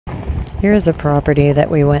Here's a property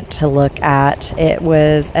that we went to look at. It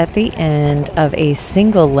was at the end of a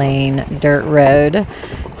single lane dirt road.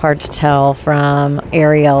 Hard to tell from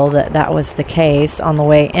aerial that that was the case. On the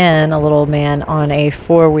way in, a little man on a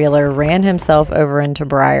four-wheeler ran himself over into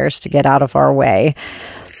briars to get out of our way.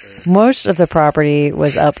 Most of the property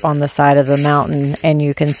was up on the side of the mountain, and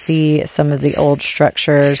you can see some of the old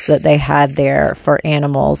structures that they had there for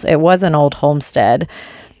animals. It was an old homestead.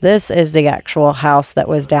 This is the actual house that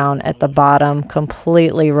was down at the bottom,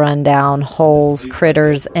 completely run down, holes,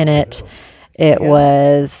 critters in it. It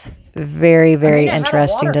was very, very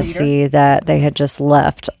interesting to see that they had just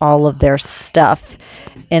left all of their stuff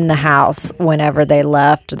in the house whenever they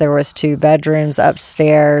left. There was 2 bedrooms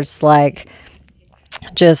upstairs, like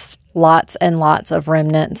just lots and lots of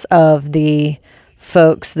remnants of the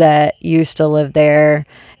folks that used to live there.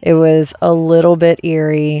 It was a little bit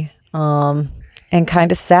eerie, and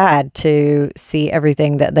kind of sad to see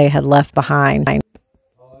everything that they had left behind.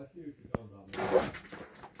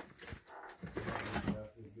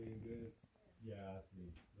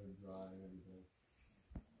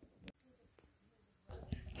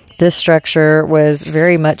 This structure was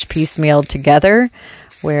very much piecemealed together,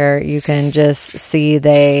 where you can just see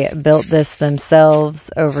they built this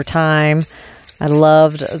themselves over time. I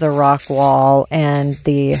loved the rock wall and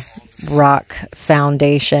the rock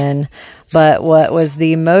foundation. But what was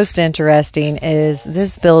the most interesting is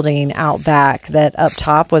this building out back, that up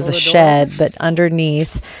top was a shed, but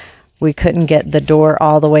underneath we couldn't get the door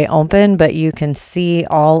all the way open, but you can see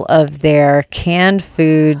all of their canned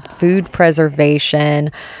food, food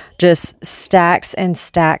preservation, just stacks and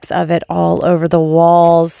stacks of it all over the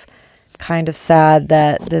walls. Kind of sad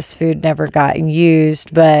that this food never got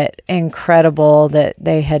used, but incredible that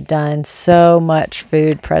they had done so much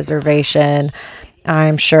food preservation.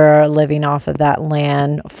 I'm sure living off of that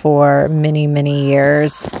land for many, many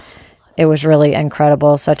years. It was really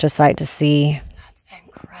incredible. Such a sight to see. That's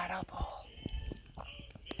incredible.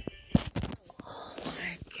 Oh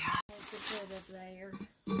my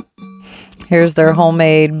God. Here's their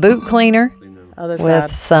homemade boot cleaner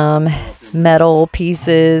with some metal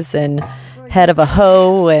pieces and head of a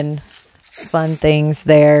hoe and fun things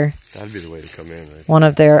there. That'd be the way to come in, right? One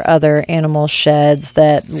of their other animal sheds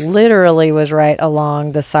that literally was right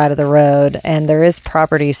along the side of the road. And there is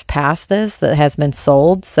properties past this that has been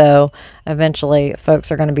sold. So eventually folks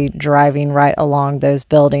are going to be driving right along those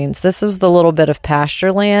buildings. This was the little bit of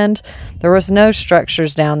pasture land. There was no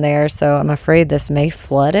structures down there. So I'm afraid this may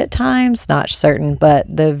flood at times. Not certain, but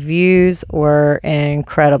the views were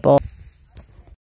incredible.